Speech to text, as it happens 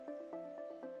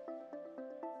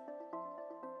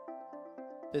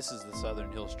This is the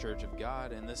Southern Hills Church of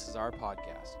God, and this is our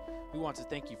podcast. We want to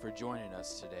thank you for joining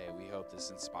us today. We hope this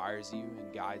inspires you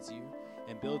and guides you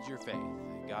and builds your faith.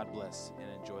 God bless and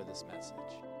enjoy this message.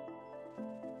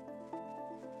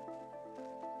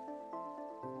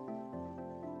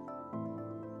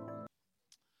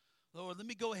 Lord, let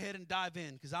me go ahead and dive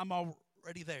in because I'm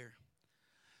already there.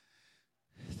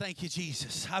 Thank you,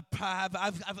 Jesus. I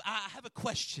have a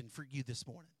question for you this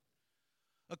morning.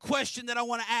 A question that I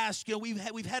want to ask you.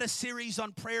 We've had a series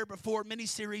on prayer before, mini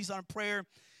series on prayer.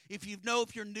 If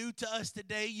you're new to us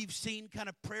today, you've seen kind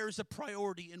of prayer as a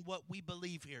priority in what we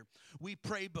believe here. We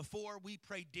pray before, we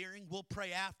pray during, we'll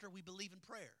pray after. We believe in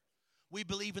prayer. We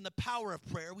believe in the power of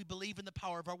prayer. We believe in the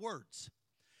power of our words.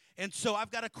 And so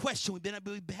I've got a question.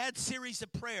 We've had series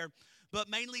of prayer, but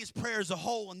mainly it's prayer as a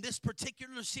whole. In this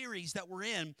particular series that we're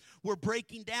in, we're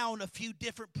breaking down a few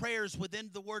different prayers within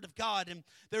the Word of God. And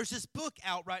there's this book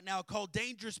out right now called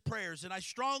Dangerous Prayers, and I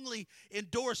strongly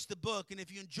endorse the book. And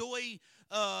if you enjoy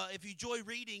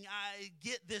reading, I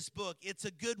get this book. It's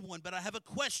a good one. But I have a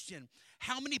question.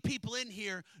 How many people in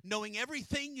here, knowing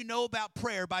everything you know about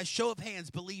prayer, by show of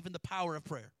hands, believe in the power of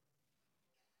prayer?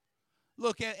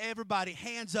 Look at everybody,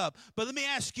 hands up. But let me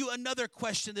ask you another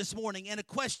question this morning, and a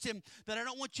question that I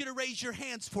don't want you to raise your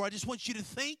hands for. I just want you to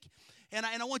think, and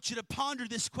I want you to ponder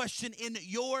this question in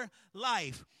your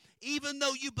life. Even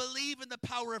though you believe in the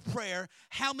power of prayer,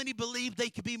 how many believe they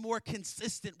could be more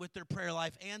consistent with their prayer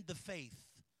life and the faith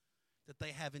that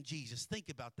they have in Jesus? Think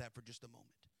about that for just a moment.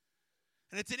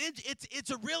 And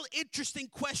it's a real interesting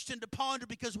question to ponder,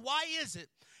 because why is it,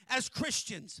 as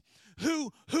Christians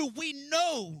who we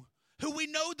know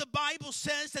the Bible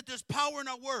says that there's power in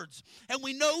our words, and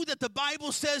we know that the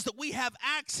Bible says that we have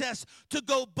access to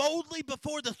go boldly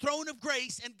before the throne of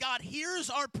grace, and God hears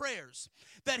our prayers,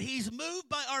 that He's moved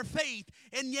by our faith,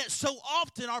 and yet so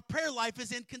often our prayer life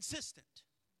is inconsistent?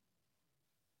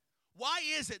 Why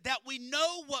is it that we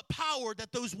know what power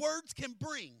that those words can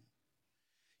bring,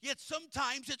 yet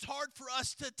sometimes it's hard for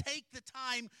us to take the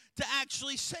time to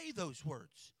actually say those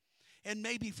words? And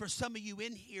maybe for some of you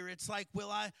in here, it's like,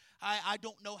 well, I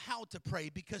don't know how to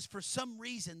pray, because for some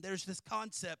reason there's this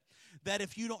concept that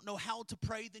if you don't know how to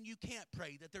pray, then you can't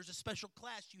pray, that there's a special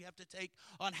class you have to take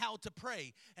on how to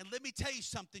pray. And let me tell you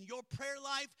something, your prayer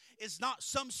life is not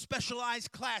some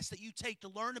specialized class that you take to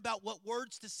learn about what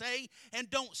words to say and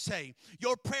don't say.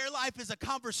 Your prayer life is a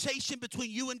conversation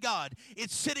between you and God.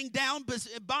 It's sitting down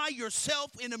by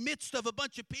yourself in the midst of a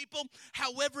bunch of people,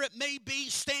 however it may be,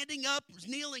 standing up,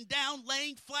 kneeling down,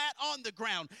 laying flat on the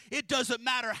ground. It doesn't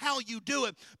matter how you do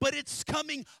it, but it's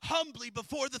coming humbly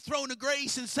before the throne of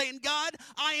grace and saying, God,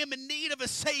 I am in need of a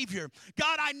Savior.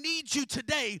 God, I need you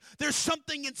today. There's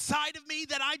something inside of me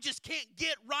that I just can't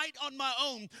get right on my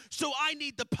own, so I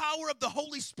need the power of the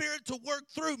Holy Spirit to work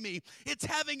through me. It's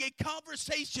having a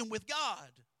conversation with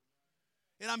God.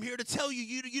 And I'm here to tell you,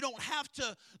 you don't have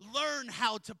to learn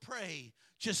how to pray.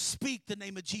 Just speak the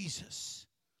name of Jesus.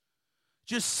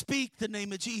 Just speak the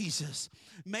name of Jesus.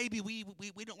 Maybe we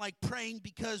don't like praying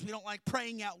because we don't like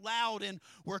praying out loud, and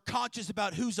we're conscious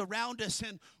about who's around us,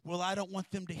 and, well, I don't want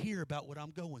them to hear about what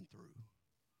I'm going through,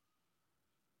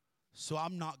 so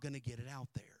I'm not going to get it out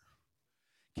there.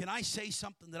 Can I say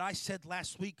something that I said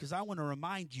last week? Because I want to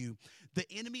remind you, the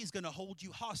enemy is going to hold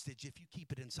you hostage if you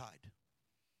keep it inside.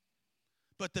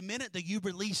 But the minute that you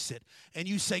release it and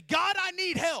you say, God, I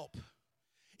need help,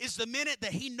 is the minute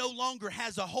that he no longer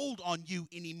has a hold on you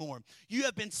anymore. You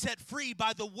have been set free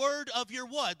by the word of your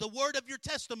what? The word of your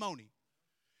testimony.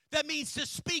 That means to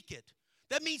speak it.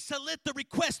 That means to let the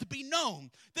request be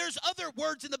known. There's other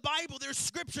words in the Bible. There's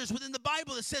scriptures within the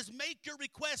Bible that says, make your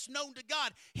request known to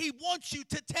God. He wants you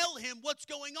to tell him what's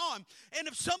going on. And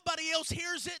if somebody else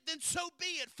hears it, then so be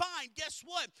it. Fine. Guess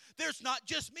what? There's not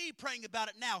just me praying about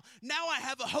it now. Now I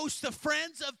have a host of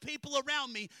friends, of people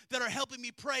around me that are helping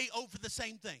me pray over the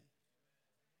same thing.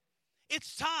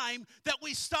 It's time that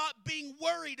we stop being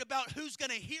worried about who's going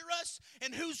to hear us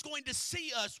and who's going to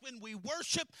see us when we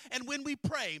worship and when we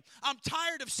pray. I'm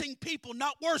tired of seeing people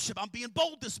not worship. I'm being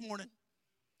bold this morning.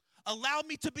 Allow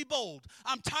me to be bold.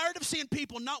 I'm tired of seeing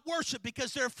people not worship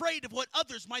because they're afraid of what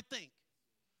others might think.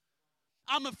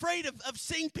 I'm afraid of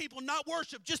seeing people not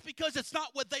worship just because it's not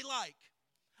what they like.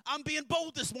 I'm being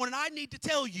bold this morning. I need to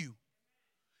tell you,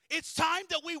 it's time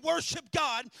that we worship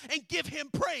God and give him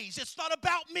praise. It's not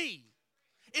about me.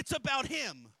 It's about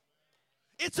him.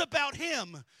 It's about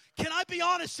him. Can I be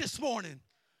honest this morning?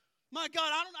 My God,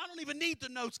 I don't even need the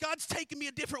notes. God's taking me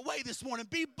a different way this morning.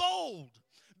 Be bold.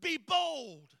 Be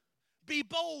bold. Be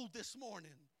bold this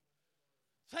morning.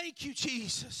 Thank you,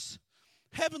 Jesus.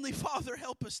 Heavenly Father,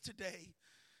 help us today.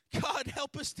 God,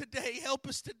 help us today. Help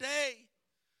us today.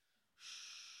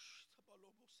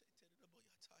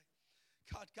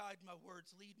 God, guide my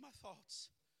words, lead my thoughts.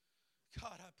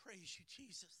 God, I praise you,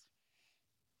 Jesus.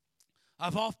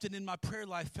 I've often in my prayer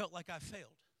life felt like I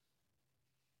failed.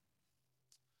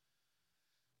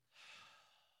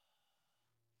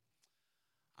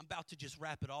 I'm about to just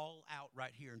wrap it all out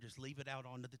right here and just leave it out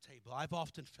onto the table. I've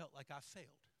often felt like I failed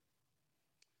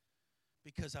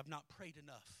because I've not prayed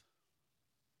enough.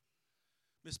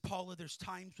 Miss Paula, there's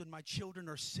times when my children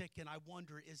are sick and I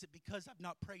wonder, is it because I've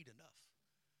not prayed enough?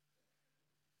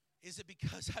 Is it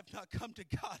because I've not come to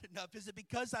God enough? Is it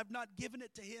because I've not given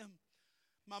it to Him?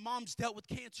 My mom's dealt with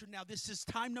cancer now. This is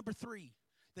time number 3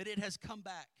 that it has come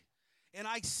back. And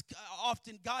I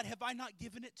often, God, have I not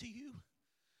given it to you?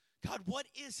 God, what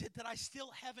is it that I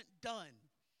still haven't done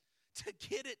to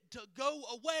get it to go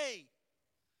away?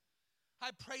 I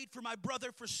prayed for my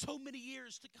brother for so many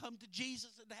years to come to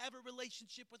Jesus and to have a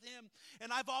relationship with Him.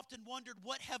 And I've often wondered,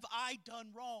 what have I done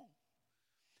wrong?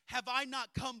 Have I not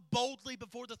come boldly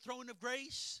before the throne of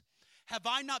grace? Have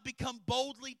I not become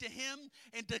boldly to Him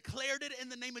and declared it in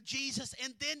the name of Jesus?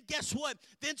 And then guess what?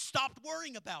 Then stopped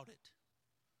worrying about it.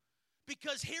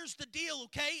 Because here's the deal,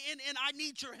 okay? And I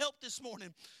need your help this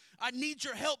morning. I need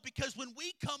your help because when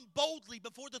we come boldly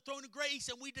before the throne of grace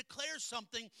and we declare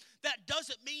something, that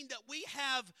doesn't mean that we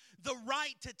have the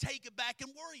right to take it back and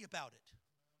worry about it.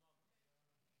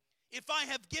 If I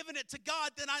have given it to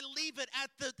God, then I leave it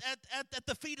at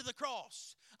the feet of the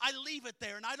cross. I leave it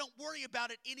there and I don't worry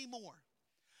about it anymore.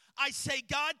 I say,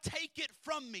 God, take it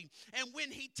from me. And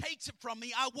when He takes it from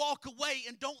me, I walk away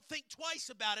and don't think twice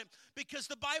about it because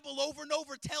the Bible over and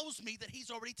over tells me that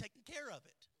He's already taken care of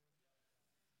it.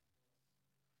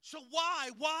 So why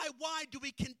do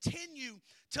we continue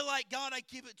to like, God, I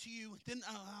give it to you, then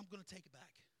I'm going to take it back?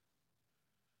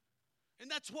 And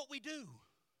that's what we do.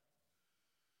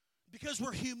 Because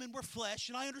we're human, we're flesh,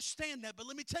 and I understand that. But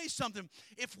let me tell you something.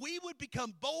 If we would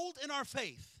become bold in our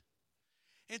faith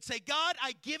and say, God,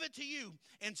 I give it to you,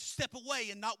 and step away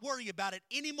and not worry about it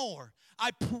anymore,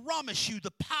 I promise you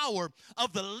the power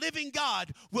of the living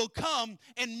God will come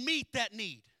and meet that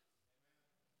need.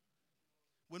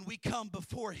 When we come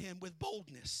before Him with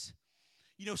boldness.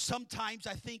 You know, sometimes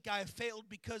I think I have failed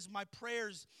because my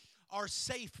prayers are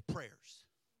safe prayers.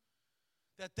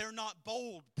 That they're not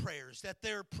bold prayers. That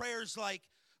they're prayers like,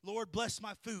 Lord, bless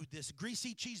my food, this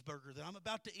greasy cheeseburger that I'm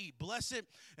about to eat. Bless it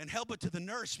and help it to the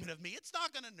nourishment of me. It's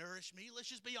not going to nourish me. Let's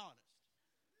just be honest.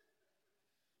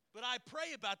 But I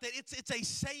pray about that. It's a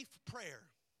safe prayer.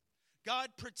 God,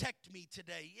 protect me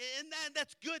today. And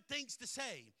that's good things to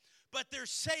say. But they're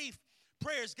safe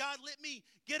prayers. God, let me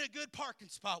get a good parking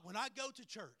spot when I go to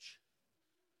church.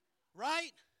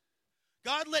 Right?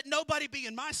 God, let nobody be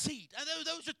in my seat.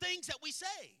 Those are things that we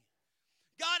say.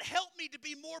 God, help me to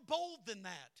be more bold than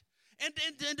that.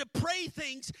 And to pray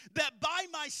things that by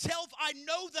myself I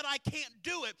know that I can't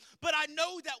do it. But I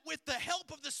know that with the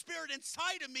help of the Spirit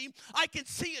inside of me, I can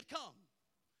see it come.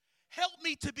 Help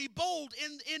me to be bold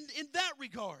in that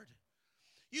regard.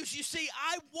 You see,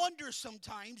 I wonder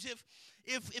sometimes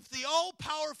if the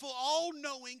all-powerful,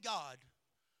 all-knowing God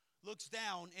looks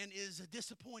down and is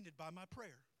disappointed by my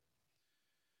prayer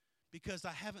because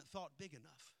I haven't thought big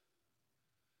enough.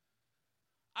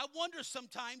 I wonder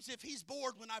sometimes if He's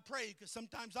bored when I pray because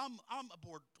sometimes I'm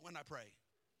bored when I pray.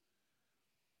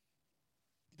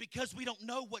 Because we don't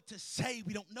know what to say.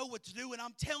 We don't know what to do. And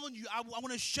I'm telling you, I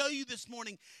want to show you this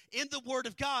morning in the Word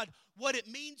of God what it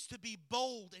means to be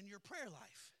bold in your prayer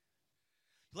life.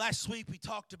 Last week we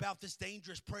talked about this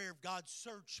dangerous prayer of God,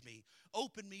 search me,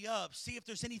 open me up, see if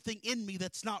there's anything in me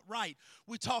that's not right.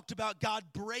 We talked about God,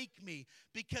 break me,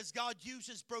 because God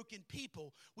uses broken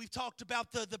people. We've talked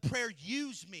about the prayer,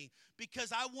 use me,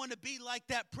 because I want to be like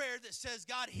that prayer that says,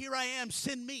 God, here I am,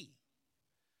 send me.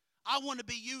 I want to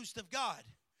be used of God.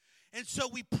 And so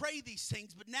we pray these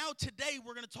things, but now today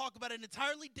we're going to talk about an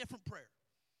entirely different prayer.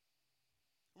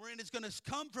 It's going to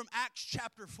come from Acts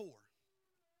chapter 4.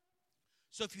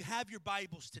 So if you have your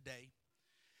Bibles today,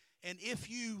 and if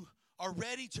you are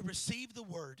ready to receive the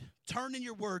Word, turn in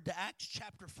your Word to Acts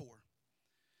chapter 4.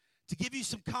 To give you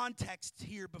some context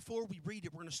here before we read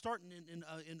it, we're going to start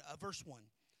in verse 1.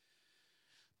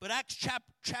 But Acts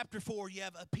chapter 4, you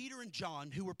have Peter and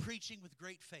John who were preaching with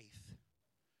great faith.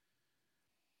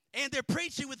 And they're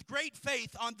preaching with great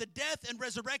faith on the death and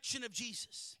resurrection of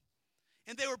Jesus.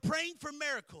 And they were praying for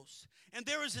miracles. And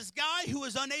there was this guy who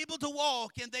was unable to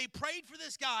walk, and they prayed for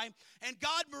this guy, and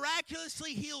God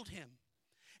miraculously healed him.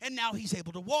 and now he's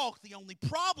able to walk. The only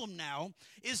problem now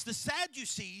is the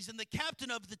Sadducees and the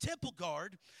captain of the temple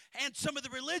guard and some of the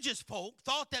religious folk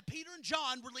thought that Peter and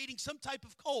John were leading some type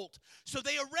of cult. So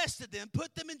they arrested them,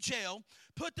 put them in jail,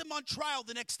 put them on trial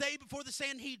the next day before the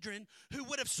Sanhedrin, who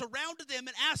would have surrounded them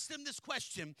and asked them this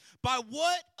question: by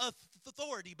what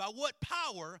authority, by what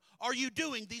power are you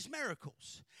doing these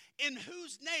miracles? In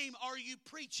whose name are you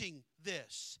preaching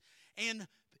this? And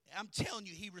I'm telling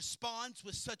you, he responds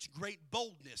with such great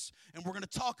boldness, and we're going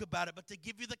to talk about it. But to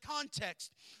give you the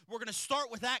context, we're going to start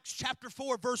with Acts chapter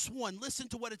 4, verse 1. Listen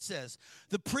to what it says.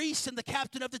 The priests and the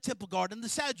captain of the temple guard and the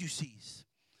Sadducees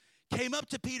came up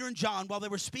to Peter and John while they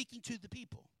were speaking to the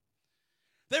people.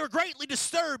 They were greatly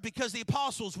disturbed because the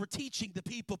apostles were teaching the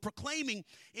people, proclaiming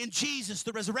in Jesus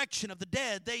the resurrection of the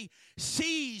dead. They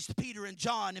seized Peter and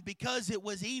John, and because it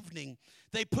was evening,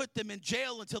 they put them in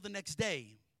jail until the next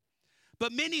day.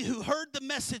 But many who heard the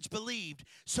message believed.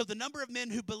 So the number of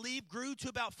men who believed grew to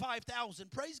about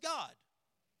 5,000. Praise God.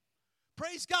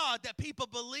 Praise God that people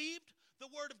believed the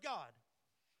word of God.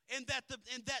 And that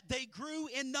they grew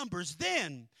in numbers.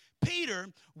 Then Peter,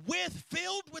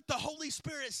 filled with the Holy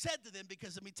Spirit, said to them,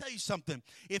 because let me tell you something.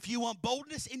 If you want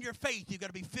boldness in your faith, you've got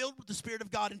to be filled with the Spirit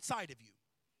of God inside of you.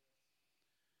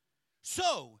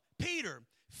 So Peter,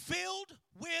 filled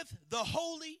with the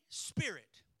Holy Spirit,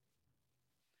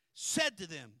 said to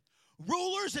them,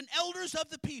 rulers and elders of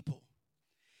the people,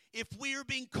 if we are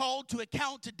being called to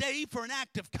account today for an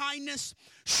act of kindness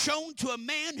shown to a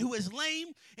man who is lame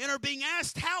and are being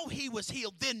asked how he was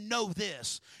healed, then know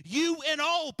this, you and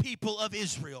all people of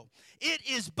Israel, it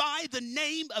is by the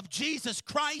name of Jesus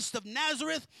Christ of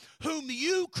Nazareth, whom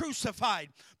you crucified,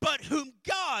 but whom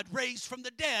God raised from the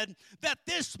dead, that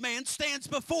this man stands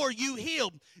before you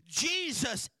healed.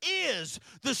 Jesus is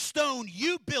the stone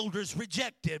you builders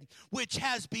rejected, which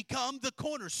has become the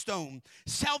cornerstone.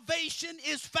 Salvation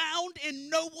is found in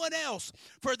no one else,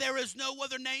 for there is no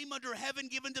other name under heaven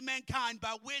given to mankind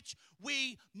by which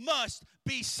we must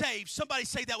be saved. Somebody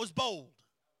say that was bold.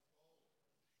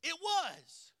 It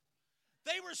was.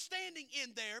 They were standing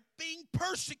in there being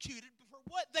persecuted for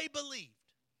what they believed,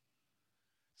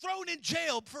 thrown in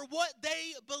jail for what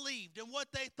they believed and what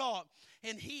they thought.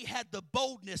 And he had the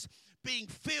boldness, being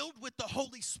filled with the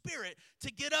Holy Spirit,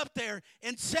 to get up there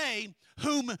and say,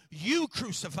 whom you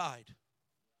crucified,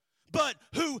 but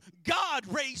who God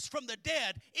raised from the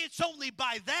dead. It's only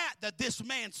by that this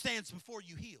man stands before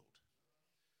you healed.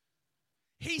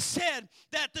 He said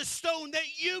that the stone that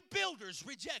you builders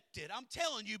rejected, I'm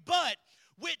telling you, but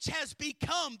which has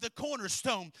become the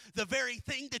cornerstone. The very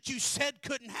thing that you said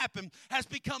couldn't happen has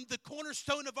become the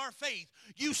cornerstone of our faith.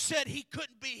 You said he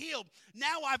couldn't be healed.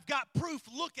 Now I've got proof.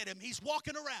 Look at him. He's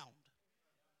walking around.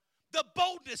 The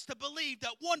boldness to believe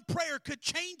that one prayer could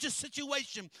change a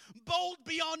situation. Bold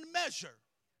beyond measure.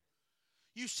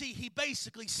 You see, he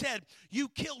basically said, you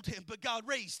killed him, but God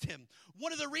raised him.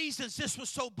 One of the reasons this was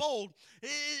so bold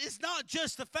is not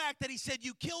just the fact that he said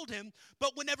you killed him,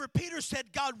 but whenever Peter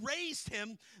said God raised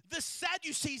him, the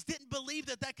Sadducees didn't believe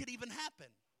that could even happen.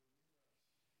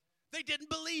 They didn't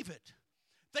believe it.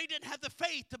 They didn't have the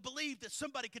faith to believe that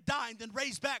somebody could die and then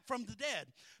raise back from the dead.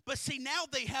 But see, now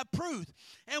they have proof.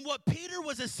 And what Peter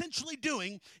was essentially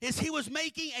doing is he was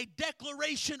making a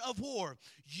declaration of war.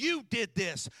 You did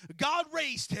this. God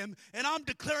raised him, and I'm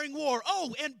declaring war.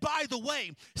 Oh, and by the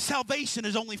way, salvation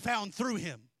is only found through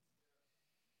him.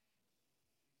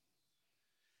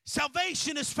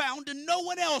 Salvation is found in no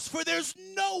one else, for there's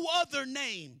no other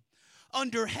name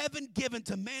under heaven given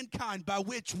to mankind by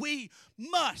which we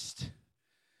must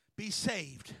be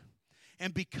saved.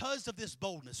 And because of this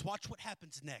boldness, watch what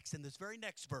happens next in this very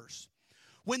next verse.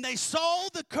 When they saw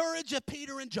the courage of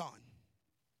Peter and John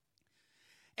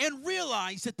and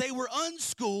realized that they were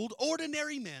unschooled,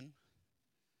 ordinary men,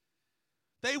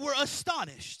 they were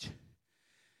astonished.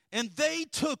 And they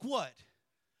took what?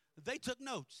 They took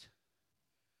notes.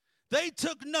 They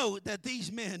took note that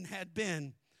these men had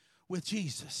been with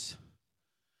Jesus.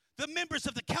 The members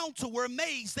of the council were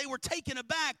amazed. They were taken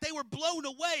aback. They were blown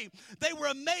away. They were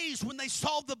amazed when they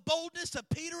saw the boldness of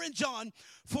Peter and John,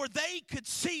 for they could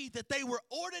see that they were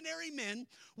ordinary men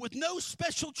with no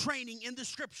special training in the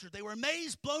Scripture. They were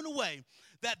amazed, blown away,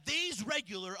 that these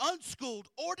regular, unschooled,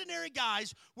 ordinary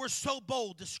guys were so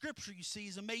bold. The Scripture, you see,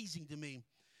 is amazing to me,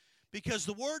 because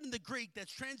the word in the Greek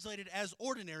that's translated as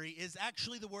ordinary is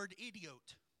actually the word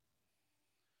idiot,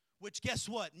 which, guess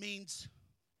what, means...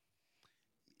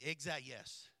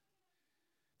 yes.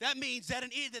 That means that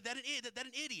an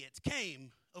idiot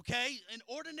came, okay? An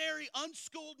ordinary,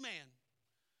 unschooled man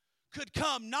could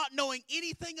come not knowing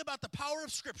anything about the power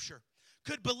of Scripture,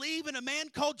 could believe in a man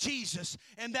called Jesus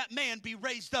and that man be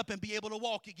raised up and be able to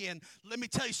walk again. Let me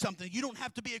tell you something. You don't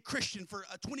have to be a Christian for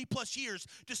 20 plus years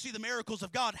to see the miracles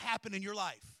of God happen in your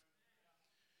life.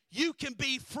 You can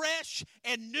be fresh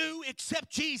and new, accept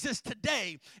Jesus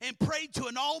today, and pray to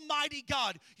an almighty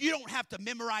God. You don't have to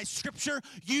memorize Scripture.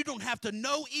 You don't have to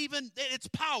know even its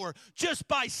power. Just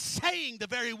by saying the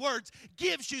very words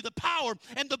gives you the power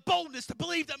and the boldness to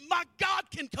believe that my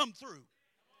God can come through.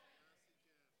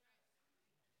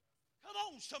 Come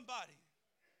on, somebody.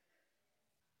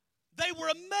 They were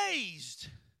amazed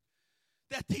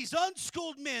that these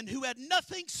unschooled men who had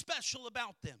nothing special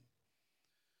about them,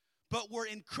 but were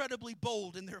incredibly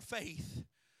bold in their faith.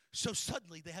 So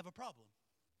suddenly they have a problem.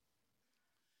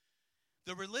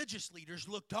 The religious leaders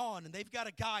looked on, and they've got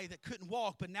a guy that couldn't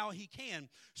walk, but now he can.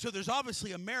 So there's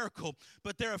obviously a miracle,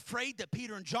 but they're afraid that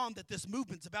Peter and John, that this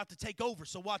movement's about to take over.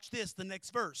 So watch this, the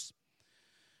next verse.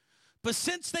 But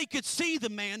since they could see the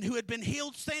man who had been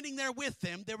healed standing there with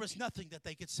them, there was nothing that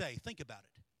they could say. Think about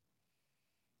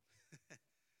it.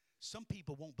 Some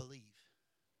people won't believe,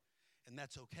 and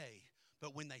that's okay.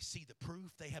 But when they see the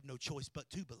proof, they have no choice but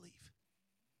to believe.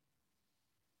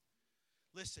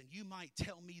 Listen, you might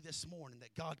tell me this morning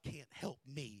that God can't help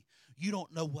me. You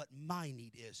don't know what my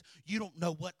need is. You don't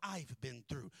know what I've been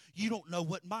through. You don't know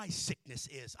what my sickness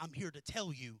is. I'm here to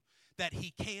tell you that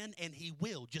He can and He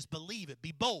will. Just believe it.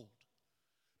 Be bold.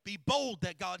 Be bold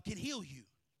that God can heal you.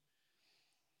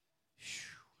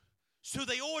 So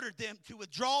they ordered them to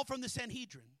withdraw from the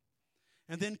Sanhedrin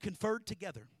and then conferred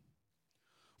together.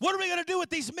 What are we going to do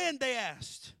with these men, they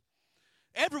asked.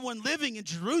 Everyone living in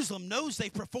Jerusalem knows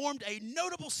they performed a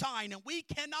notable sign, and we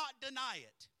cannot deny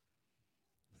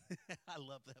it. I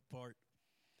love that part.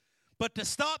 But to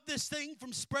stop this thing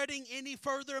from spreading any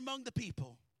further among the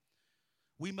people,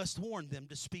 we must warn them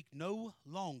to speak no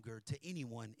longer to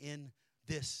anyone in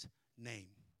this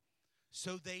name.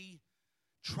 So they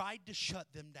tried to shut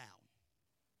them down.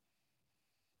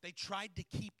 They tried to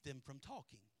keep them from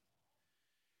talking.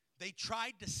 They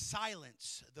tried to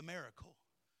silence the miracle.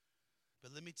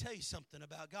 But let me tell you something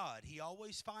about God. He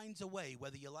always finds a way,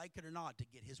 whether you like it or not, to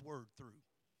get His word through.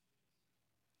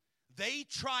 They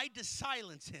tried to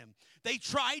silence Him. They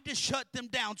tried to shut them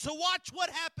down. So watch what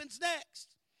happens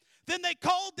next. Then they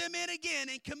called them in again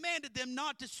and commanded them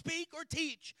not to speak or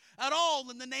teach at all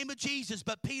in the name of Jesus.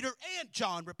 But Peter and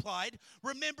John replied,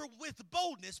 remember with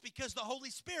boldness, because the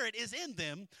Holy Spirit is in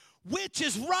them, which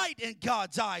is right in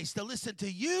God's eyes, to listen to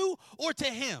you or to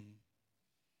Him.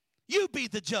 You be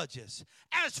the judges.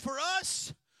 As for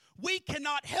us, we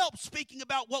cannot help speaking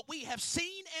about what we have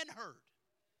seen and heard.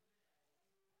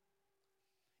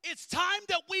 It's time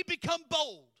that we become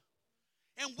bold.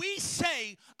 And we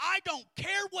say, I don't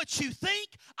care what you think.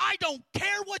 I don't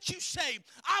care what you say.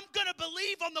 I'm going to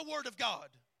believe on the Word of God.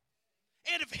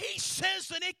 And if He says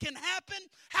that it can happen,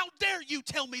 how dare you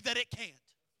tell me that it can't?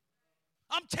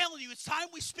 I'm telling you, it's time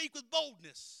we speak with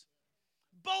boldness.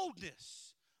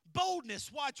 Boldness.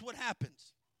 Boldness. Watch what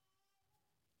happens.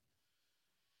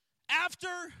 After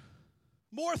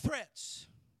more threats,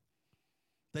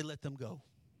 they let them go.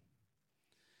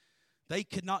 They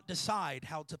could not decide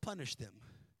how to punish them.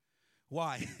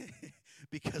 Why?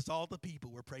 Because all the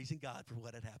people were praising God for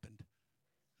what had happened.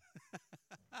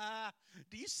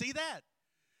 Do you see that?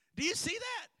 Do you see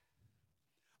that?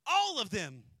 All of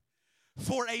them,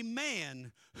 for a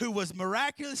man who was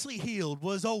miraculously healed,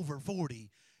 was over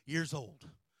 40 years old.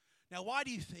 Now, why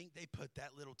do you think they put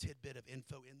that little tidbit of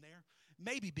info in there?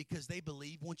 Maybe because they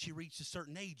believe once you reach a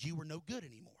certain age, you were no good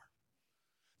anymore.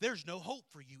 There's no hope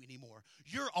for you anymore.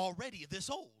 You're already this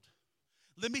old.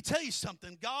 Let me tell you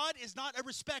something. God is not a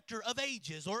respecter of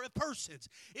ages or of persons.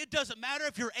 It doesn't matter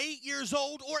if you're 8 years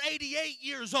old or 88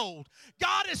 years old.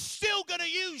 God is still going to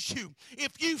use you.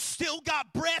 If you've still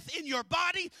got breath in your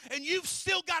body and you've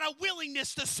still got a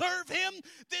willingness to serve Him,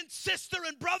 then sister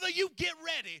and brother, you get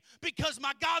ready, because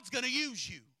my God's going to use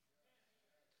you.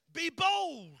 Be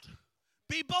bold.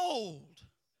 Be bold.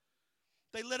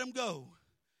 They let him go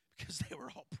because they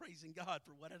were all praising God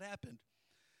for what had happened.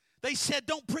 They said,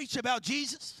 don't preach about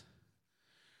Jesus.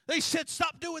 They said,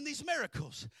 stop doing these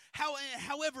miracles.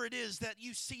 However it is that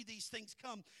you see these things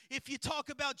come, if you talk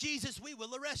about Jesus, we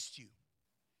will arrest you.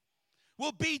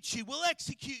 We'll beat you. We'll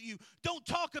execute you. Don't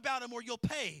talk about Him or you'll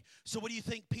pay. So what do you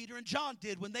think Peter and John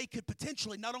did when they could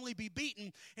potentially not only be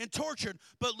beaten and tortured,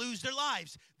 but lose their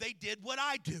lives? They did what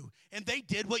I do, and they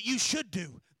did what you should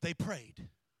do. They prayed.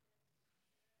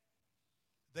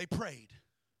 They prayed.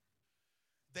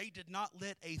 They did not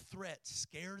let a threat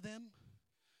scare them.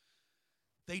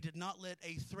 They did not let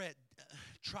a threat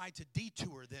try to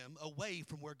detour them away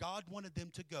from where God wanted them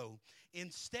to go.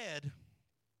 Instead,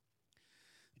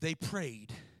 They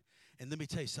prayed. And let me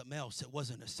tell you something else. It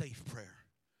wasn't a safe prayer.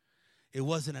 It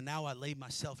wasn't a now I lay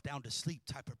myself down to sleep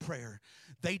type of prayer.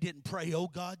 They didn't pray, oh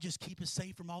God, just keep us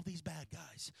safe from all these bad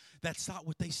guys. That's not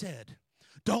what they said.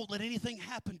 Don't let anything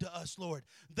happen to us, Lord.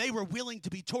 They were willing to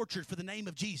be tortured for the name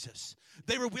of Jesus.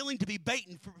 They were willing to be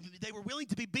beaten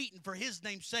for his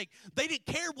name's sake. They didn't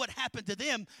care what happened to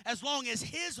them as long as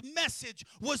his message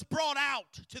was brought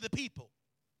out to the people.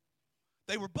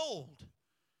 They were bold.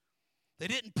 They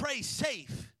didn't pray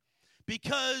safe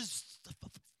because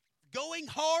going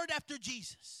hard after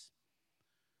Jesus,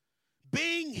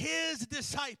 being his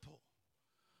disciple,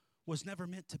 was never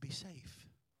meant to be safe.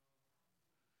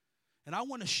 And I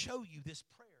want to show you this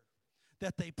prayer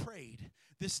that they prayed,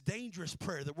 this dangerous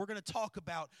prayer that we're going to talk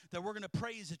about, that we're going to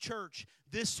pray as a church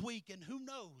this week. And who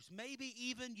knows, maybe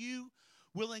even you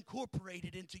will incorporate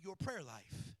it into your prayer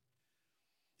life.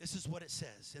 This is what it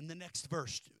says in the next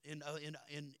verse, in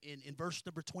verse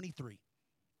number 23.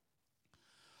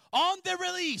 On their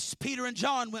release, Peter and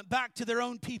John went back to their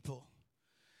own people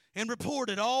and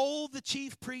reported all the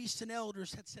chief priests and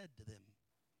elders had said to them.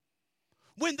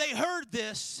 When they heard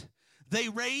this, they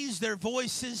raised their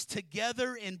voices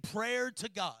together in prayer to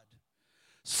God.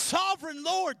 Sovereign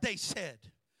Lord, they said,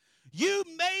 you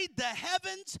made the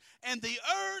heavens and the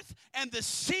earth and the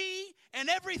sea and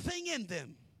everything in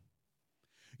them.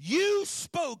 You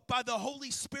spoke by the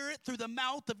Holy Spirit through the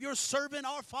mouth of your servant,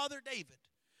 our father David.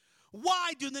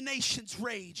 Why do the nations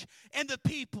rage and the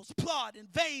peoples plot in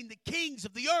vain? The kings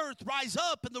of the earth rise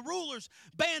up and the rulers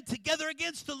band together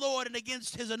against the Lord and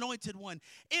against his anointed one.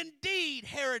 Indeed,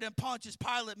 Herod and Pontius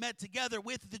Pilate met together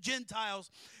with the Gentiles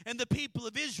and the people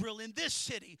of Israel in this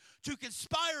city to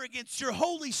conspire against your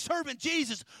holy servant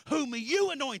Jesus, whom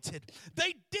you anointed.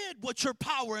 They did what your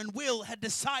power and will had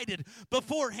decided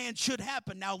beforehand should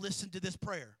happen. Now listen to this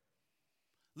prayer.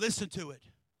 Listen to it.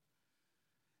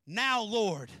 Now,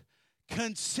 Lord,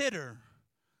 consider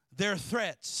their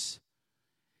threats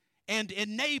and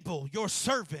enable your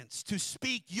servants to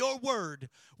speak your word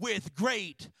with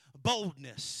great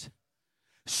boldness.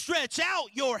 Stretch out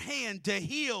your hand to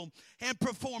heal and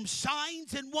perform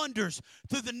signs and wonders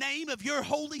through the name of your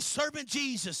holy servant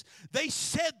Jesus. They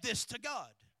said this to God.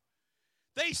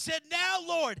 They said, now,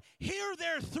 Lord, hear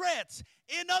their threats.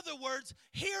 In other words,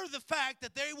 hear the fact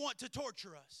that they want to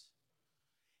torture us.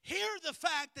 Hear the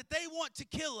fact that they want to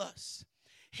kill us.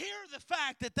 Hear the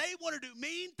fact that they want to do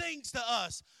mean things to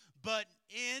us. But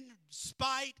in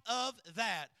spite of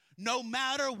that, no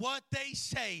matter what they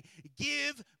say,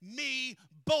 give me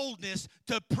boldness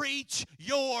to preach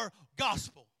your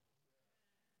gospel.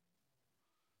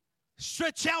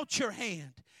 Stretch out your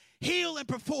hand. Heal and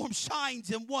perform signs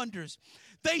and wonders.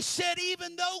 They said,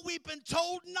 even though we've been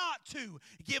told not to,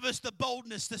 give us the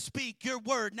boldness to speak your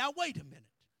word. Now, wait a minute.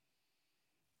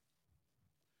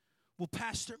 Well,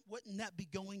 Pastor, wouldn't that be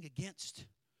going against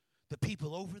the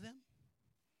people over them?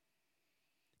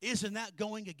 Isn't that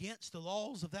going against the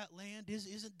laws of that land?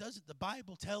 Doesn't the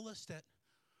Bible tell us that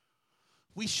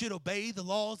we should obey the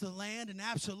laws of the land? And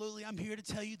absolutely, I'm here to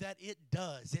tell you that it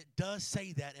does. It does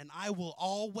say that. And I will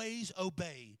always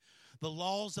obey the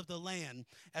laws of the land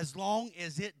as long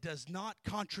as it does not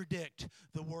contradict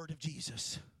the word of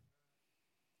Jesus.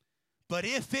 But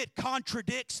if it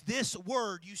contradicts this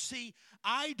word, you see,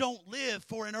 I don't live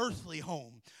for an earthly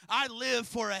home. I live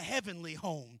for a heavenly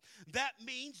home. That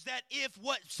means that if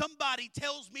what somebody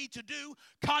tells me to do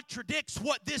contradicts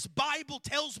what this Bible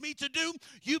tells me to do,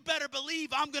 you better believe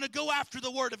I'm going to go after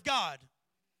the word of God.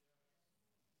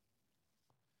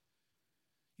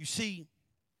 You see,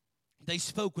 they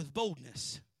spoke with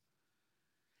boldness.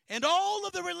 And all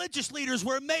of the religious leaders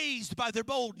were amazed by their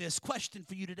boldness. Question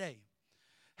for you today.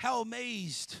 How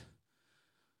amazed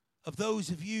of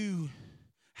those of you,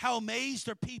 how amazed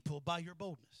are people by your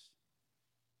boldness?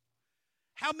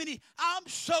 I'm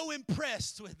so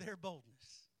impressed with their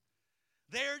boldness.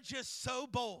 They're just so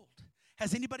bold.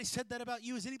 Has anybody said that about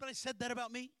you? Has anybody said that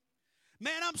about me?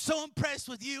 Man, I'm so impressed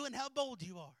with you and how bold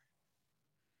you are.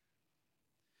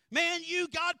 Man,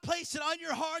 God placed it on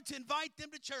your heart to invite them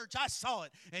to church. I saw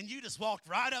it. And you just walked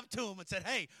right up to them and said,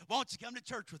 hey, why don't you come to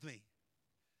church with me?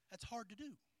 That's hard to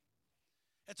do.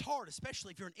 It's hard,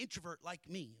 especially if you're an introvert like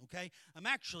me, okay? I'm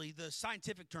actually, the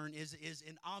scientific term is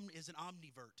an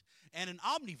omnivert. And an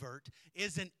omnivert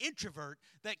is an introvert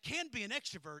that can be an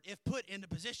extrovert if put in a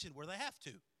position where they have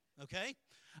to, okay?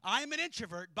 I am an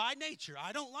introvert by nature.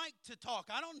 I don't like to talk.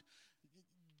 I don't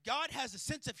God has a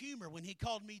sense of humor when he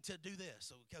called me to do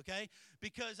this, okay?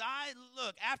 Because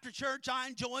after church, I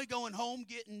enjoy going home,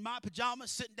 getting my pajamas,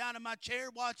 sitting down in my chair,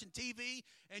 watching TV,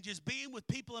 and just being with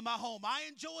people in my home. I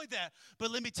enjoy that.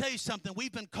 But let me tell you something.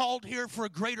 We've been called here for a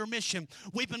greater mission.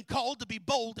 We've been called to be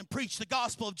bold and preach the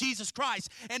gospel of Jesus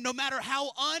Christ. And no matter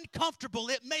how uncomfortable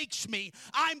it makes me,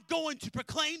 I'm going to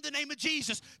proclaim the name of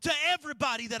Jesus to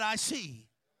everybody that I see.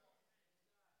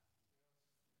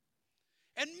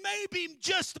 And maybe,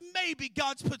 just maybe,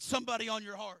 God's put somebody on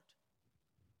your heart.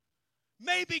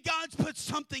 Maybe God's put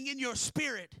something in your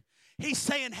spirit. He's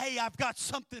saying, hey, I've got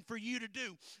something for you to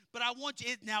do. But I want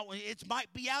you, now it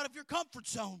might be out of your comfort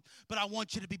zone, but I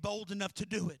want you to be bold enough to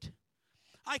do it.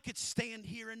 I could stand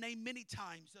here and name many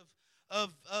times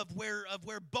of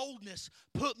where boldness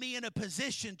put me in a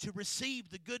position to receive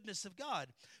the goodness of God.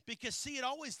 Because, see, it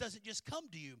always doesn't just come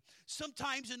to you.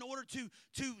 Sometimes in order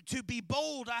to be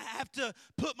bold, I have to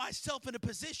put myself in a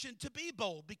position to be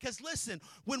bold. Because, listen,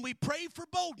 when we pray for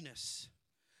boldness,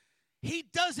 he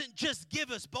doesn't just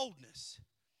give us boldness.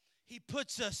 He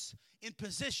puts us in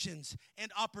positions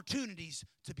and opportunities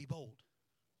to be bold.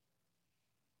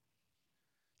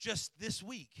 Just this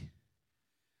week,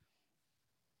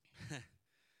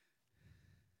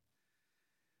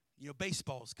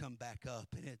 baseball's come back up,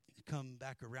 and it come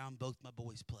back around. Both my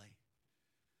boys play.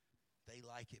 They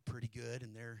like it pretty good,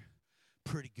 and they're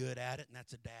pretty good at it. And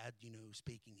that's a dad,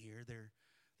 speaking here.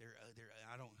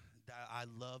 I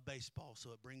love baseball,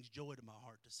 so it brings joy to my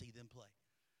heart to see them play.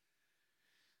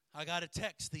 I got a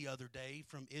text the other day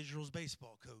from Israel's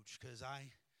baseball coach because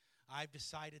I've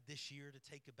decided this year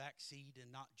to take a back seat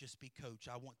and not just be coach.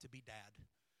 I want to be dad,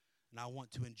 and I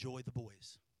want to enjoy the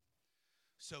boys.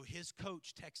 So his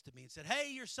coach texted me and said,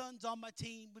 hey, your son's on my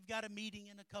team. We've got a meeting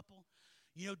in a couple,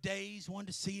 days. Wanted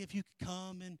to see if you could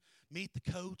come and meet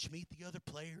the coach, meet the other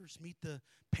players, meet the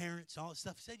parents, all that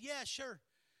stuff. I said, yeah, sure.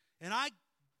 And I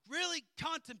really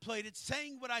contemplated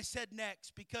saying what I said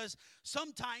next, because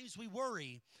sometimes we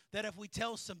worry that if we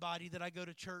tell somebody that I go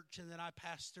to church and that I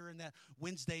pastor and that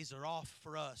Wednesdays are off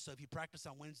for us. So if you practice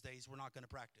on Wednesdays, we're not going to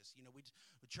practice.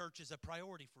 Church is a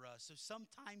priority for us. So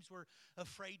sometimes we're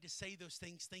afraid to say those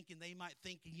things, thinking they might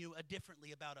think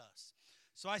differently about us.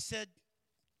 So I said,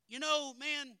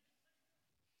 man,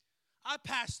 I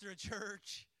pastor a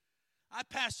church. I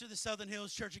pastor the Southern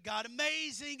Hills Church of God.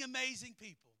 Amazing, amazing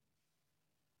people.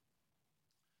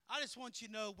 I just want you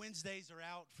to know Wednesdays are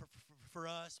out for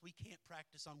us. We can't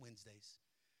practice on Wednesdays.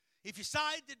 If you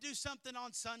decide to do something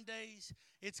on Sundays,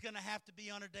 it's going to have to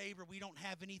be on a day where we don't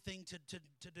have anything to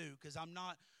do, because I'm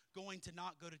not going to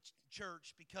not go to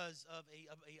church because of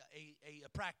a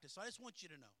practice. So I just want you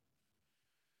to know.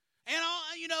 And,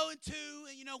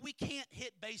 we can't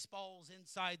hit baseballs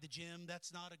inside the gym.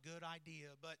 That's not a good idea.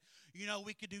 But,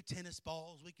 we could do tennis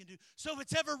balls. So if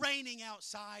it's ever raining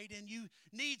outside and you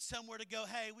need somewhere to go,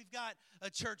 hey, we've got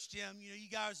a church gym. You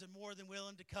guys are more than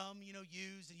willing to come,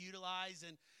 use and utilize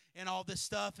and all this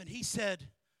stuff. And he said,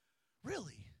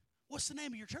 really? What's the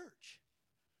name of your church?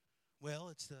 Well,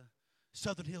 it's the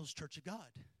Southern Hills Church of God.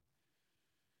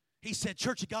 He said,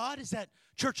 Church of God? Is that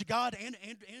Church of God and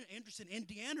Anderson,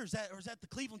 Indiana, or is that the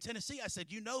Cleveland, Tennessee? I said,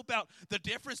 you know about the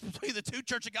difference between the two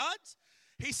Church of Gods?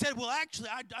 He said, well, actually,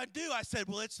 I do. I said,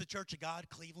 well, it's the Church of God,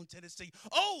 Cleveland, Tennessee.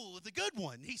 Oh, the good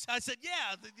one. I said,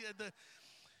 yeah.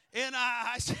 And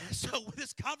I said, so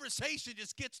this conversation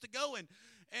just gets to going.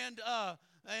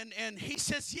 And he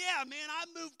says, yeah, man, I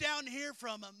moved down here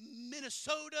from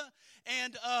Minnesota,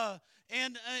 and I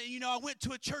went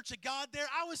to a Church of God there.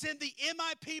 I was in the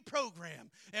MIP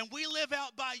program, and we live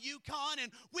out by Yukon,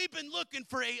 and we've been looking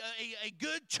for a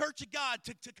good Church of God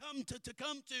to come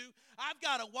to. I've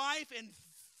got a wife and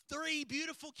 3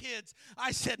 beautiful kids.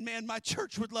 I said, man, my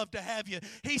church would love to have you.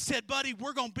 He said, buddy,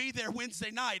 we're going to be there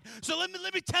Wednesday night. So let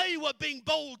me tell you what being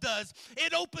bold does.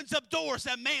 It opens up doors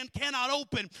that man cannot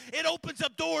open. It opens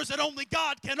up doors that only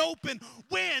God can open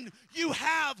when you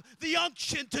have the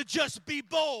unction to just be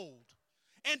bold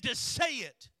and to say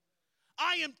it.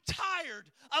 I am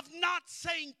tired of not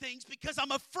saying things because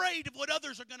I'm afraid of what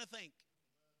others are going to think.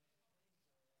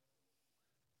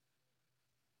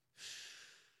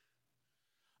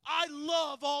 I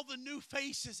love all the new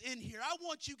faces in here. I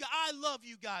love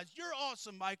you guys. You're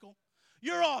awesome, Michael.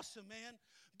 You're awesome, man.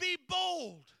 Be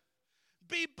bold.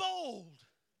 Be bold.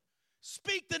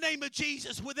 Speak the name of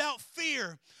Jesus without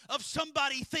fear of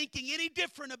somebody thinking any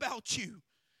different about you.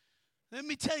 Let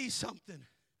me tell you something.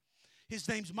 His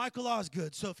name's Michael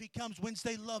Osgood, so if he comes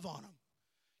Wednesday, love on him,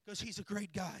 because he's a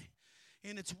great guy.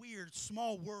 And it's weird,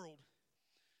 small world.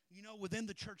 Within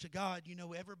the Church of God,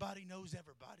 everybody knows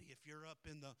everybody. If you're up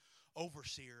in the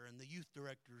overseer and the youth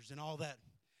directors and all that.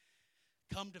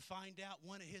 Come to find out,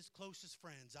 one of his closest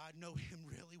friends, I know him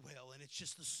really well, and it's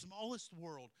just the smallest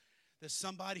world that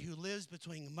somebody who lives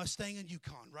between Mustang and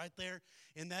Yukon, right there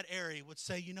in that area, would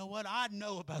say, you know what, I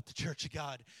know about the Church of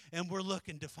God, and we're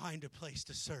looking to find a place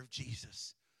to serve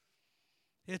Jesus.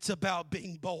 It's about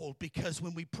being bold, because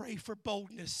when we pray for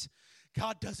boldness,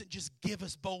 God doesn't just give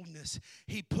us boldness.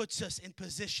 He puts us in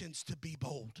positions to be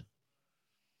bold.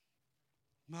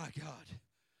 My God.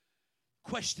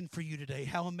 Question for you today.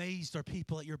 How amazed are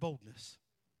people at your boldness?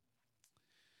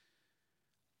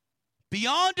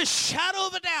 Beyond a shadow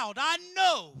of a doubt, I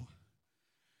know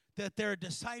that they're a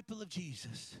disciple of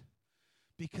Jesus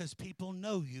because people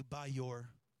know you by your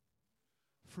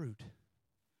fruit.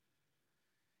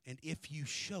 And if you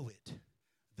show it,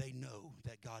 they know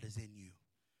that God is in you.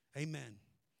 Amen.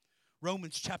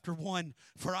 Romans chapter 1,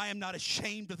 for I am not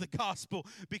ashamed of the gospel,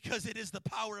 because it is the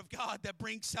power of God that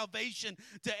brings salvation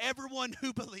to everyone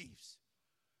who believes.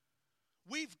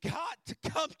 We've got to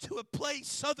come to a place,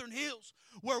 Southern Hills,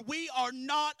 where we are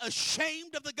not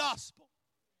ashamed of the gospel,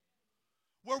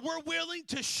 where we're willing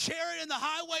to share it in the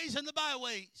highways and the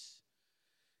byways,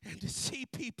 and to see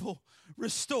people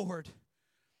restored.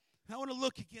 I want to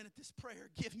look again at this prayer.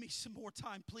 Give me some more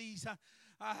time, please.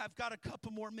 I have got a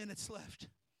couple more minutes left.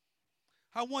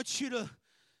 I want you to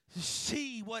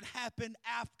see what happened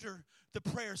after the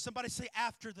prayer. Somebody say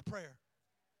after the prayer.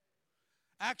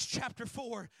 Acts chapter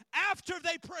 4. After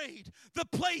they prayed, the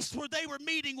place where they were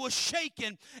meeting was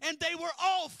shaken, and they were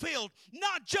all filled.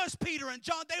 Not just Peter and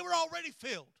John. They were already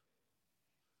filled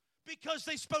because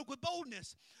they spoke with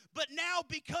boldness. But now,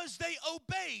 because they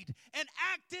obeyed and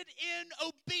acted in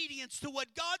obedience to what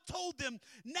God told them,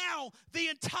 now the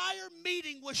entire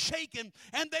meeting was shaken,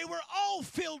 and they were all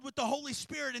filled with the Holy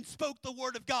Spirit and spoke the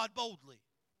word of God boldly.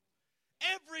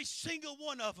 Every single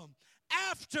one of them.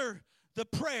 After the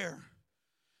prayer,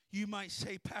 you might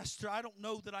say, Pastor, I don't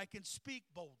know that I can speak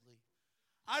boldly.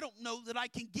 I don't know that I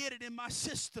can get it in my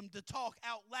system to talk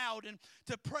out loud and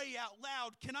to pray out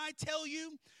loud. Can I tell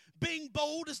you, being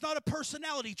bold is not a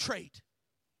personality trait.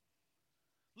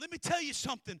 Let me tell you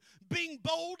something. Being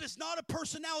bold is not a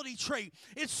personality trait.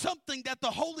 It's something that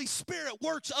the Holy Spirit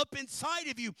works up inside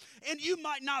of you, and you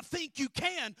might not think you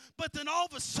can, but then all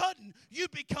of a sudden you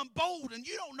become bold and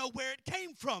you don't know where it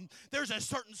came from. There's a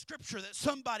certain scripture that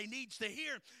somebody needs to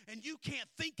hear, and you can't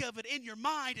think of it in your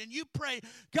mind, and you pray,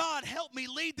 God, help me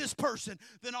lead this person.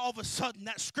 Then all of a sudden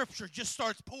that scripture just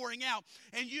starts pouring out,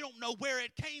 and you don't know where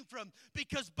it came from,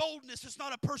 because boldness is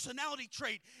not a personality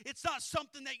trait. It's not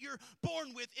something that you're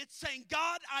born with. It's saying,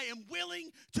 God, I am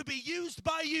willing to be used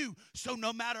by you. So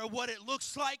no matter what it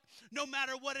looks like, no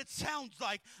matter what it sounds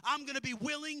like, I'm going to be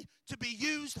willing to be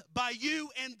used by you.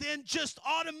 And then just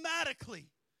automatically,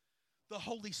 the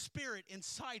Holy Spirit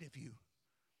inside of you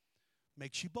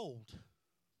makes you bold.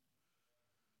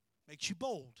 Makes you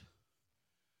bold.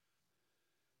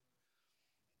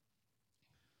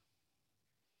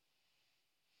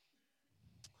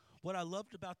 What I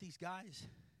loved about these guys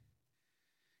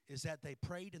is that they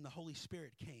prayed and the Holy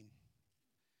Spirit came.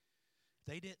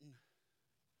 They didn't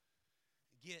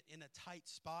get in a tight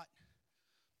spot,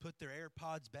 put their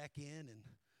AirPods back in, and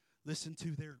listen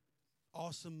to their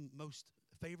awesome, most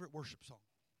favorite worship song.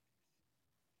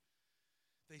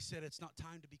 They said, it's not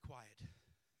time to be quiet.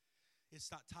 It's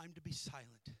not time to be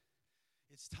silent.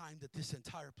 It's time that this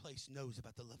entire place knows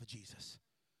about the love of Jesus.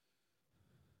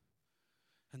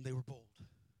 And they were bold.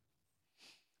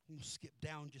 I'm going to skip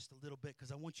down just a little bit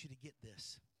because I want you to get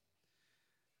this.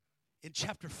 In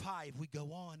chapter 5, we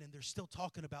go on, and they're still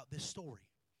talking about this story.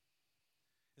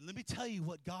 And let me tell you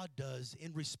what God does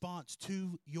in response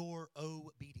to your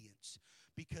obedience,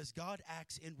 because God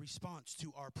acts in response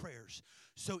to our prayers.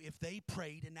 So if they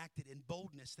prayed and acted in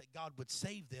boldness that God would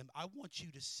save them, I want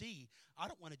you to see. I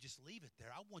don't want to just leave it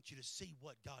there. I want you to see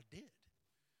what God did.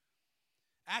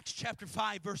 Acts chapter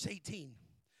 5, verse 18.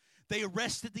 They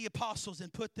arrested the apostles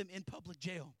and put them in public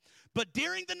jail. But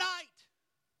during the night,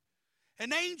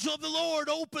 an angel of the Lord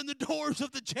opened the doors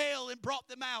of the jail and brought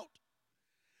them out.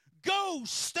 Go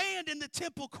stand in the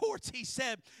temple courts, he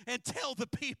said, and tell the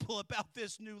people about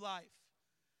this new life.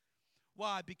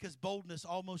 Why? Because boldness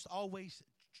almost always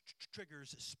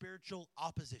triggers spiritual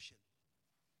opposition.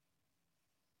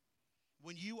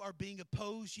 When you are being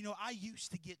opposed, I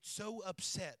used to get so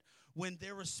upset when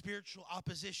there was spiritual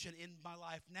opposition in my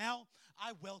life. Now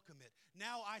I welcome it.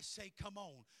 Now I say, come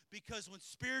on. Because when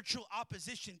spiritual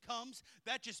opposition comes,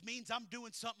 that just means I'm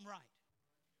doing something right.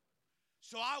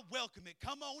 So I welcome it.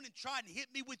 Come on and try and hit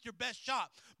me with your best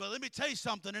shot. But let me tell you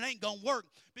something, it ain't going to work,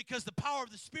 because the power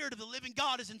of the Spirit of the living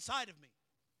God is inside of me.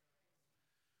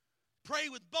 Pray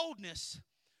with boldness,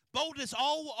 Boldness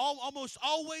almost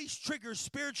always triggers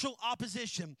spiritual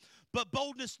opposition. But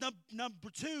boldness number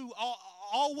two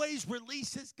always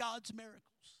releases God's miracles.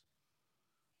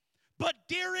 But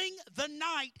during the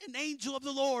night, an angel of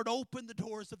the Lord opened the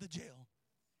doors of the jail.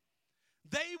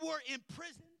 They were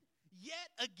imprisoned yet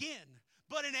again.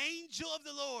 But an angel of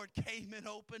the Lord came and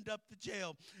opened up the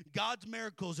jail. God's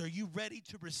miracles. Are you ready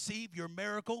to receive your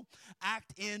miracle?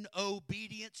 Act in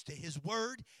obedience to His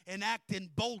word and act in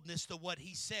boldness to what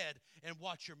He said, and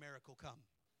watch your miracle come.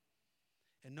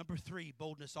 And number three,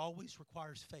 boldness always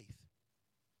requires faith.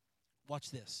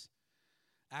 Watch this.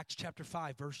 Acts chapter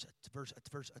 5, verse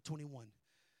 21.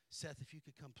 Seth, if you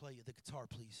could come play the guitar,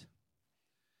 please.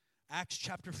 Acts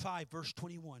chapter 5, verse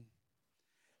 21.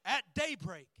 At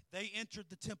daybreak, they entered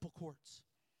the temple courts,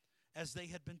 as they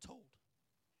had been told,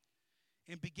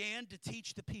 and began to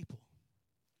teach the people.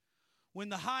 When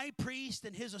the high priest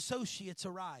and his associates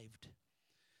arrived,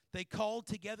 they called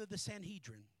together the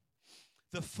Sanhedrin,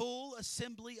 the full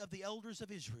assembly of the elders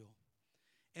of Israel,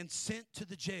 and sent to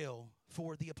the jail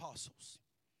for the apostles.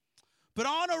 But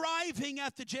on arriving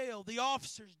at the jail, the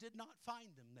officers did not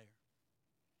find them there.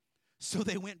 So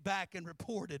they went back and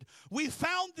reported, "We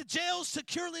found the jail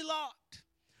securely locked,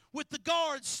 with the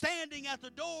guards standing at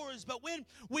the doors, but when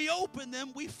we opened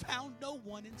them, we found no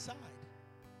one inside."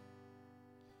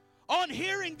 On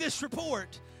hearing this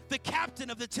report, the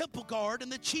captain of the temple guard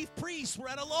and the chief priests were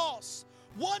at a loss,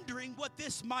 wondering what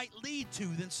this might lead to.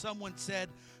 Then someone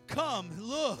said, "Come,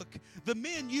 look, the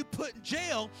men you put in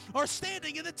jail are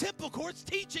standing in the temple courts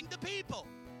teaching the people."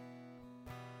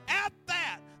 At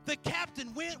that, the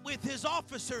captain went with his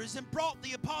officers and brought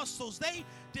the apostles. They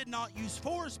did not use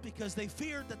force because they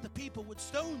feared that the people would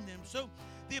stone them. So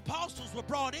the apostles were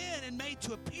brought in and made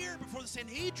to appear before the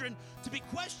Sanhedrin to be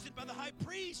questioned by the high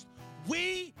priest.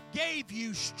 "We gave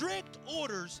you strict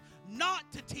orders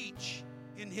not to teach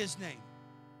in His name.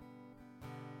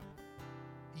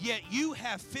 Yet you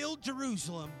have filled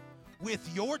Jerusalem with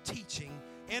your teaching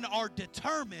and are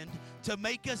determined to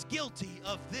make us guilty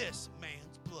of this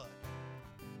man's blood."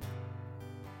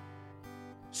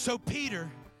 So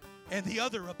Peter and the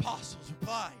other apostles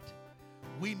replied,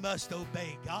 "We must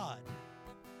obey God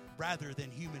rather than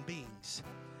human beings."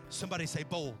 Somebody say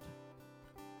bold.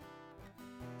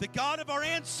 "The God of our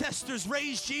ancestors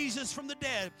raised Jesus from the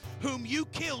dead, whom you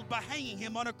killed by hanging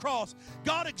Him on a cross.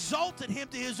 God exalted Him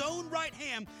to His own right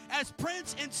hand as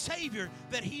Prince and Savior,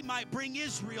 that He might bring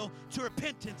Israel to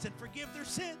repentance and forgive their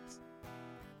sins.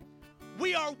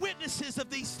 We are witnesses of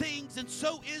these things, and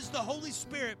so is the Holy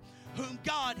Spirit, whom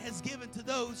God has given to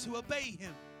those who obey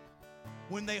Him."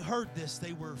 When they heard this,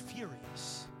 they were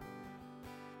furious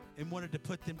and wanted to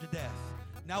put them to death.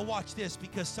 Now watch this,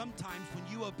 because sometimes when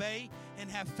you obey and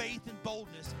have faith and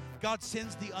boldness, God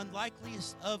sends the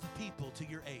unlikeliest of people to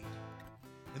your aid.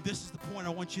 And this is the point I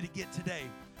want you to get today.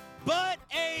 But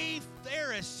a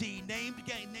Pharisee named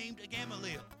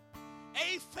Gamaliel,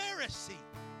 a Pharisee,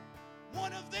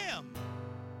 one of them,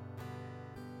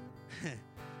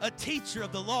 a teacher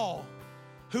of the law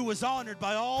who was honored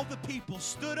by all the people,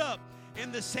 stood up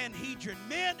in the Sanhedrin.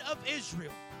 "Men of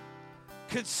Israel,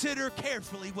 consider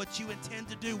carefully what you intend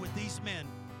to do with these men."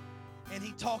 And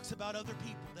he talks about other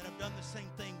people that have done the same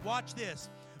thing. Watch this.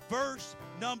 Verse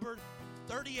number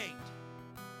 38.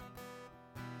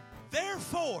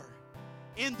 "Therefore,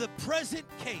 in the present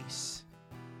case,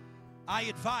 I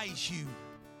advise you,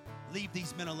 leave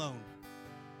these men alone.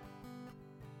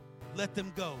 Let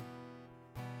them go.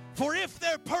 For if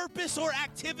their purpose or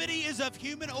activity is of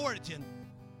human origin,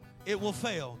 it will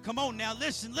fail." Come on now,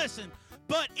 listen.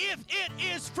 "But if it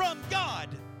is from God,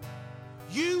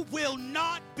 you will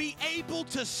not be able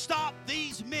to stop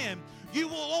these men. You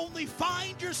will only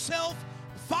find yourself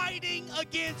fighting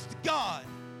against God.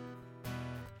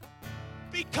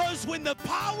 Because when the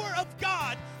power of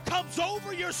God comes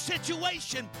over your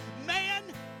situation, man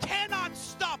cannot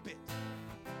stop it.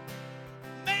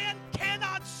 Man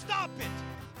cannot stop it.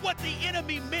 What the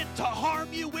enemy meant to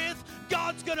harm you with,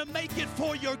 God's going to make it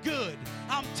for your good.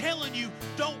 I'm telling you,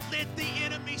 don't let the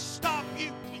enemy stop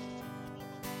you.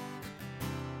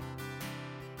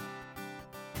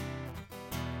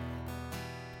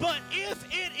 But if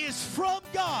it is from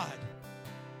God,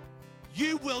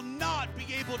 you will not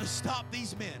be able to stop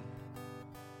these men."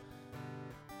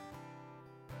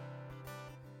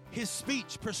 His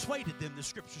speech persuaded them, the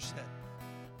scripture said.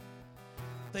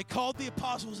 They called the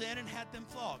apostles in and had them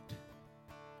flogged,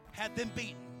 had them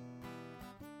beaten.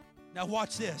 Now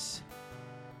watch this.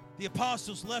 The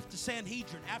apostles left the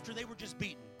Sanhedrin after they were just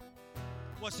beaten.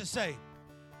 What's it say?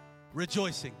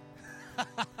 Rejoicing.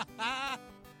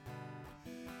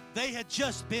 They had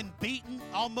just been beaten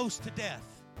almost to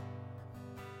death.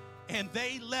 And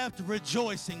they left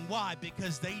rejoicing. Why?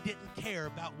 Because they didn't care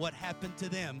about what happened to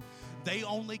them. They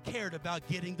only cared about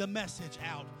getting the message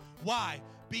out. Why?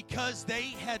 Because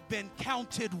they had been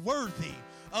counted worthy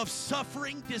of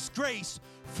suffering disgrace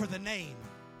for the name.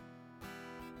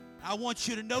 I want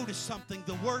you to notice something.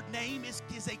 The word name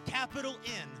is a capital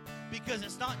N, because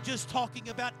it's not just talking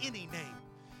about any name.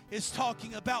 It's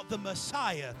talking about the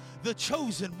Messiah, the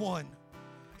chosen one.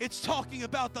 It's talking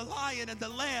about the Lion and the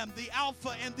Lamb, the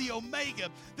Alpha and the Omega,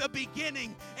 the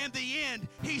beginning and the end.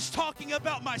 He's talking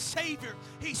about my Savior.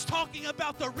 He's talking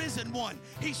about the risen one.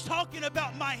 He's talking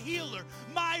about my healer,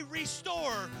 my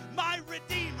restorer, my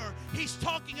redeemer. He's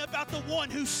talking about the one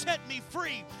who set me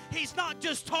free. He's not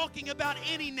just talking about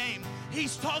any name.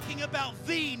 He's talking about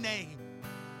the name.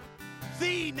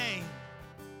 The name.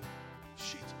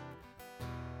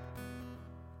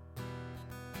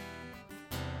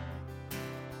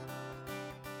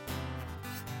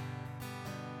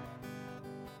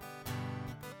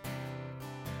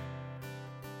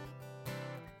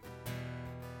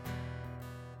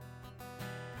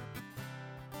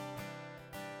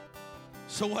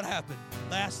 So what happened?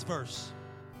 Last verse.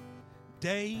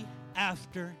 Day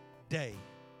after day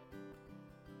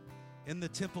in the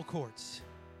temple courts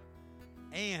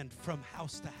and from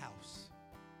house to house,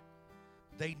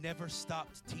 they never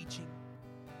stopped teaching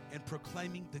and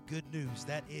proclaiming the good news,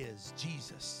 that is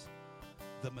Jesus,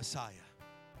 the Messiah.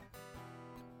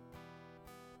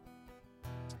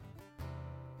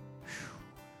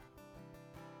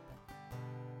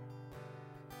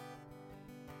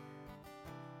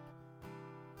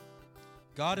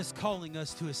 God is calling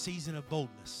us to a season of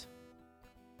boldness.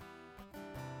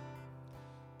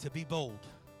 To be bold.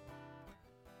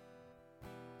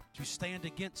 To stand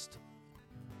against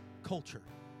culture.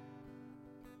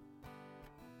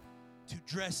 To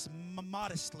dress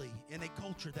modestly in a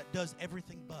culture that does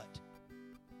everything but.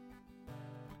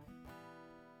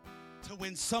 To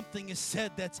when something is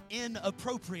said that's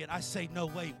inappropriate, I say, no,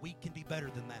 wait, we can be better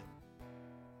than that.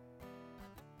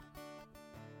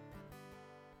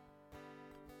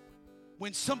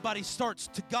 When somebody starts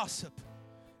to gossip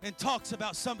and talks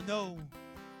about something, no,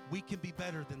 we can be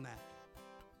better than that.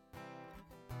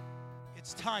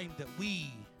 It's time that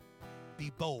we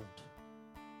be bold,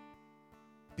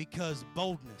 because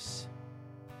boldness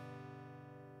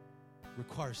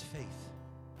requires faith.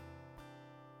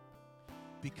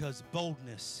 Because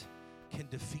boldness can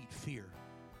defeat fear.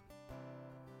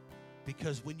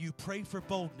 Because when you pray for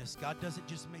boldness, God doesn't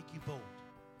just make you bold.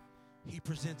 He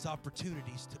presents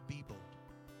opportunities to be bold.